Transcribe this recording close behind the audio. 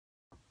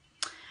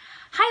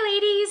Hi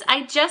ladies,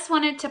 I just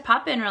wanted to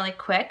pop in really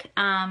quick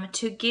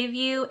to give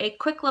you a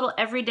quick little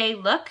everyday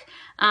look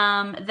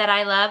that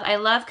I love. I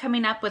love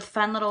coming up with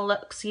fun little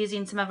looks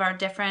using some of our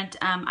different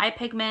eye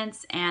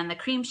pigments and the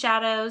cream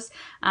shadows,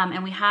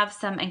 and we have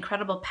some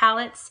incredible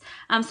palettes.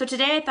 So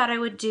today I thought I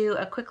would do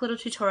a quick little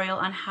tutorial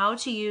on how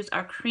to use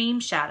our cream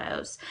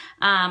shadows.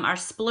 Our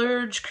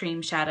Splurge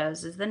cream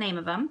shadows is the name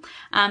of them.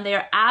 They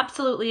are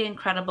absolutely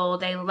incredible.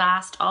 They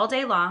last all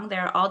day long.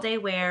 They're all day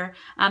wear.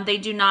 They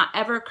do not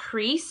ever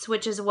crease,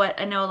 which is what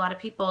I know a lot of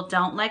people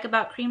don't like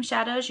about cream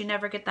shadows. You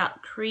never get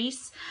that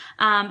crease,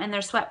 and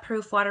they're sweat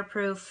proof,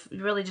 waterproof.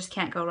 You really just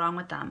can't go wrong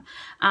with them.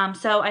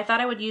 So I thought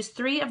I would use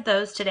 3 of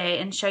those today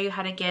and show you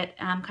how to get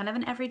kind of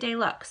an everyday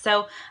look.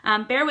 So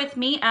bear with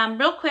me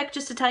real quick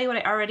just to tell you what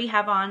I already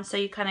have on so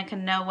you kind of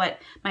can know what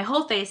my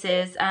whole face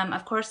is.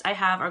 Of course, I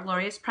have our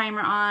Glorious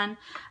Primer on.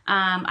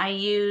 I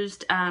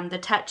used the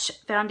Touch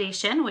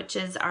Foundation, which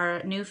is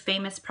our new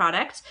famous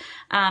product,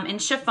 in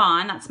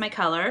Chiffon, that's my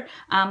color,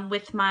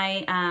 with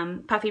my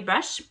puffy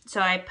brush.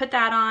 So I put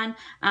that on.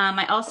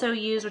 I also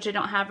use, which I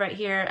don't have right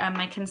here,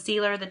 my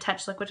concealer, the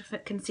Touch Liquid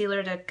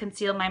Concealer to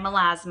conceal my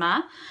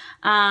melasma.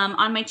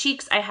 On my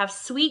cheeks, I have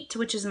Sweet,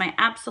 which is my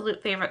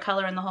absolute favorite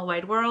color in the whole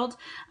wide world.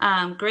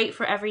 Great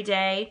for every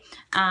day.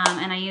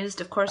 And I used,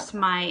 of course,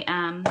 my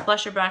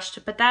blusher brush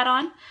to put that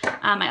on.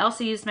 I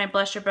also used my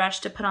blusher brush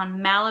to put on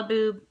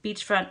Malibu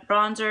Beachfront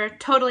Bronzer.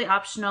 Totally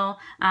optional.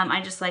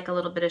 I just like a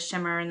little bit of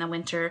shimmer in the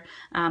winter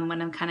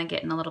when I'm kind of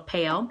getting a little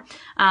pale.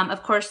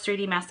 Of course,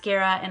 3D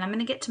mascara, and I'm going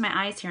to get to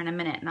my eyes here in a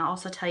minute, and I'll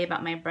also tell you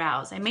about my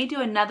brows. I may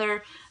do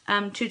another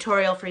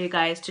tutorial for you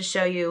guys to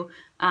show you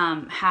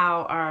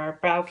how our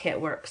brow kit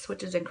works,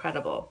 which is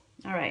incredible.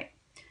 All right,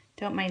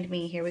 don't mind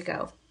me. Here we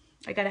go.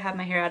 I got to have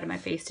my hair out of my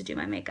face to do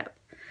my makeup.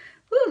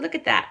 Ooh, look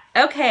at that.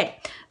 Okay,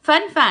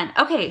 fun.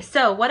 Okay,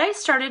 so what I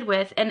started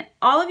with, and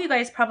all of you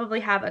guys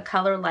probably have a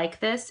color like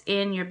this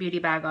in your beauty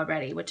bag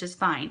already, which is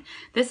fine.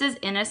 This is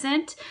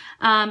Innocent,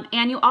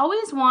 and you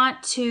always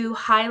want to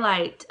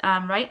highlight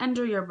right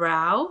under your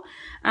brow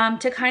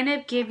to kind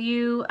of give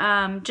you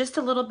just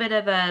a little bit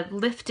of a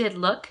lifted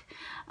look,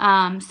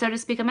 so to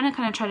speak. I'm gonna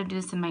kind of try to do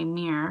this in my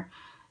mirror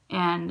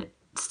and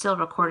still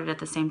record it at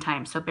the same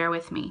time, so bear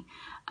with me.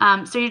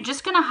 So you're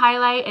just going to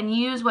highlight and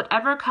use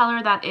whatever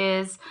color that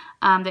is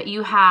that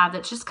you have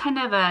that's just kind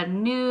of a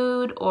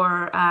nude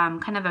or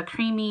kind of a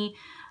creamy.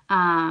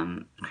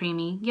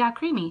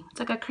 It's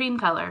like a cream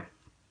color.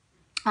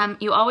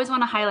 You always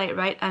want to highlight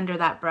right under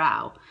that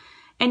brow.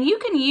 And you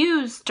can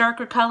use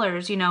darker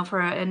colors, you know, for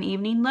an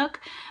evening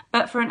look,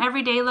 but for an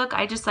everyday look,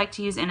 I just like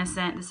to use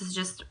Innocent. This is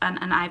just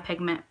an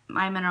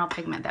eye mineral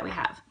pigment that we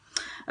have.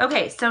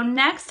 Okay, so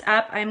next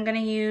up, I'm going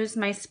to use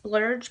my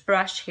Splurge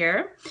brush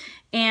here,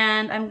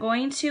 and I'm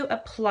going to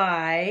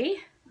apply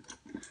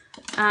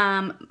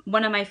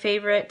one of my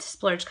favorite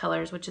Splurge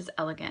colors, which is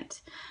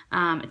Elegant.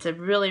 It's a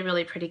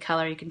really pretty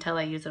color. You can tell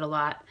I use it a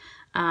lot.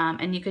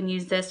 And you can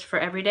use this for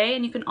every day,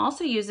 and you can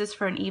also use this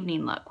for an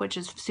evening look, which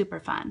is super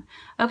fun.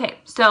 Okay,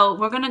 so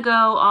we're going to go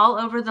all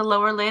over the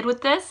lower lid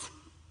with this.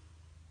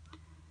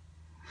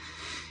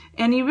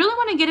 And you really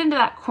want to get into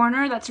that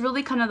corner. That's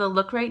really kind of the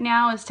look right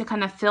now, is to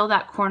kind of fill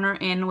that corner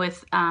in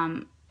with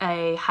a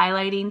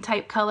highlighting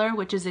type color,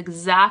 which is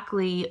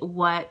exactly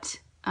what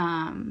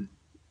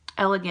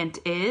Elegant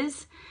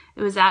is.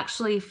 It was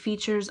actually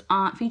featured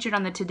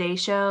on the Today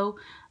Show,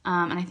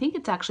 and I think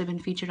it's actually been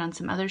featured on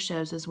some other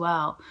shows as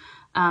well.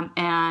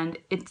 And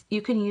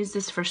you can use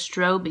this for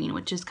strobing,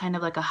 which is kind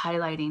of like a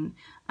highlighting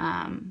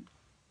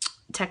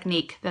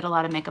technique that a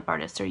lot of makeup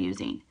artists are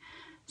using.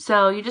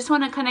 So you just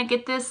want to kind of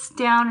get this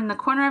down in the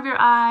corner of your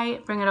eye,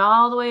 bring it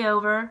all the way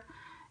over,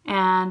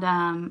 and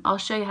I'll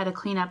show you how to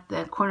clean up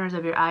the corners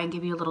of your eye and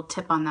give you a little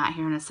tip on that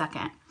here in a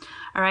second.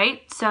 All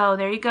right, so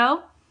there you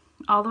go,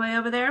 all the way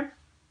over there.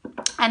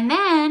 And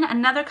then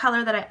another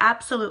color that I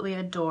absolutely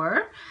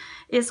adore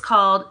is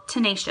called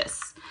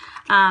Tenacious.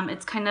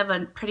 It's kind of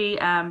a pretty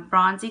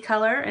bronzy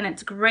color, and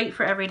it's great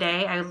for every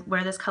day. I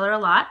wear this color a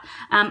lot.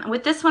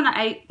 With this one,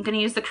 I'm going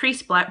to use the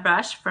crease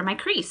brush for my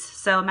crease,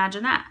 so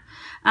imagine that.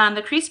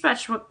 The crease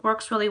brush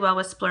works really well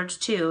with Splurge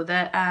too.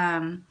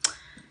 The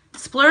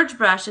Splurge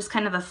brush is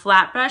kind of a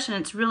flat brush,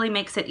 and it really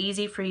makes it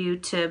easy for you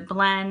to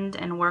blend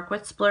and work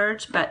with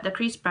Splurge, but the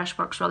crease brush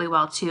works really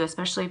well too,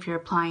 especially if you're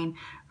applying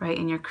right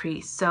in your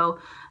crease. So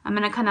I'm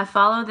going to kind of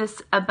follow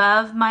this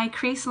above my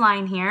crease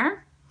line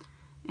here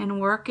and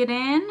work it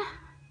in,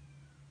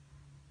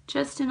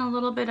 just in a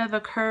little bit of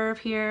a curve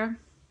here.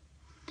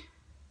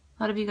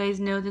 A lot of you guys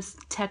know this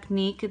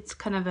technique. It's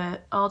kind of an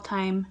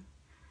all-time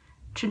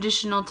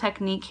traditional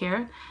technique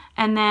here.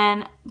 And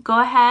then go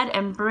ahead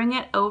and bring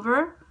it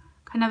over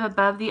kind of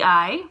above the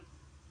eye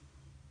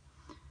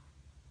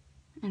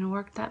and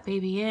work that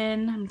baby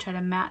in. I'm trying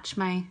to match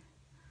my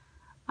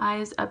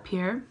eyes up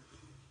here.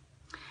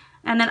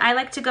 And then I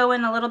like to go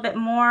in a little bit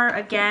more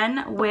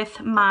again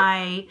with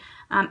my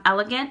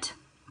Elegant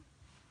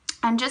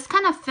and just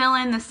kind of fill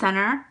in the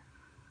center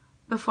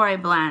before I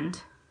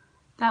blend.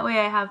 That way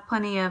I have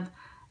plenty of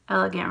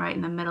Elegant right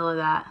in the middle of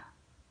that.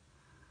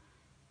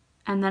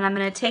 And then I'm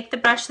going to take the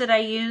brush that I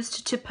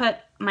used to put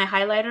my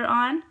highlighter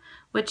on,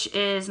 which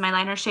is my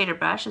liner shader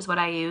brush is what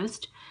I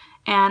used.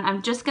 And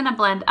I'm just going to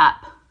blend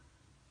up.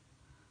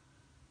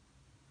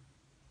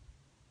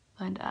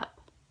 Blend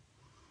up.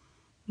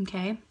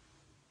 Okay.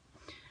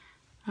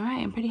 All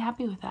right, I'm pretty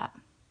happy with that.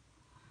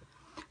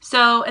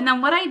 So, and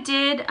then what I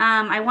did,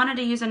 I wanted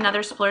to use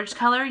another splurge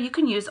color. You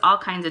can use all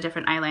kinds of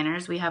different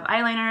eyeliners. We have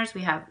eyeliners,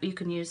 you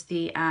can use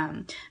the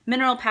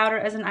mineral powder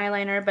as an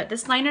eyeliner, but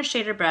this liner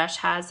shader brush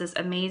has this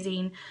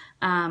amazing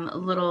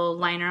little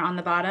liner on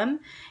the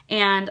bottom.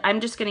 And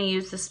I'm just gonna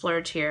use the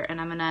splurge here,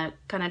 and I'm gonna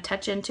kind of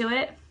touch into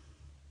it.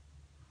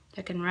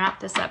 I can wrap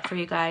this up for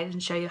you guys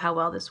and show you how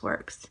well this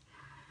works.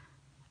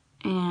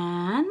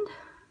 And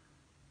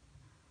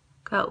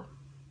go.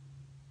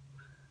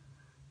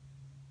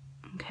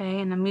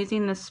 Okay, and I'm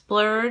using the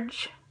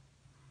splurge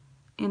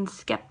in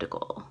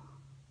Skeptical.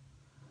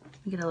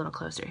 Let me get a little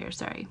closer here,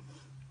 sorry.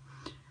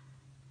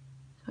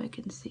 So I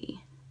can see.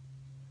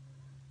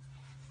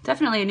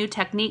 Definitely a new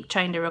technique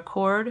trying to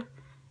record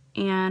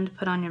and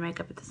put on your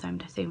makeup at the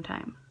same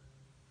time.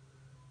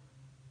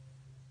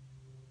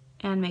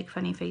 And make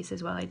funny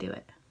faces while I do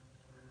it.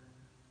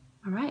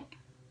 All right.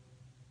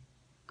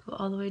 Go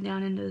all the way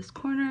down into this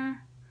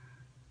corner.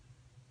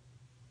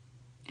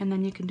 And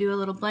then you can do a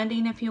little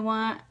blending if you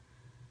want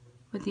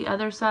with the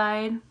other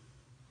side,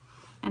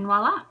 and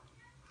voila,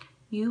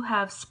 you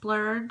have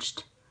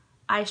splurged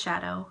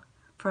eyeshadow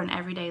for an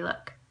everyday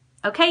look.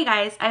 Okay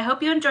guys, I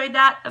hope you enjoyed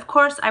that. Of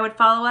course, I would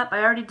follow up.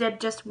 I already did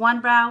just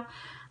one brow.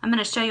 I'm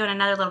gonna show you in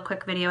another little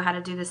quick video how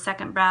to do the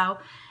second brow,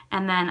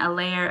 and then a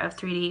layer of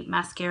 3D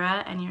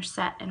mascara, and you're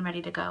set and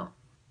ready to go.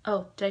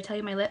 Oh, did I tell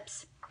you my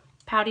lips?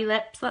 Pouty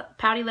lip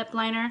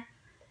liner,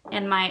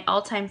 and my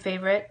all-time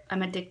favorite,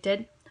 I'm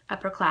addicted,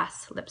 Upper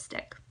Class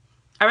lipstick.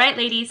 All right,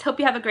 ladies, hope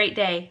you have a great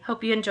day.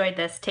 Hope you enjoyed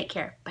this. Take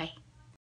care. Bye.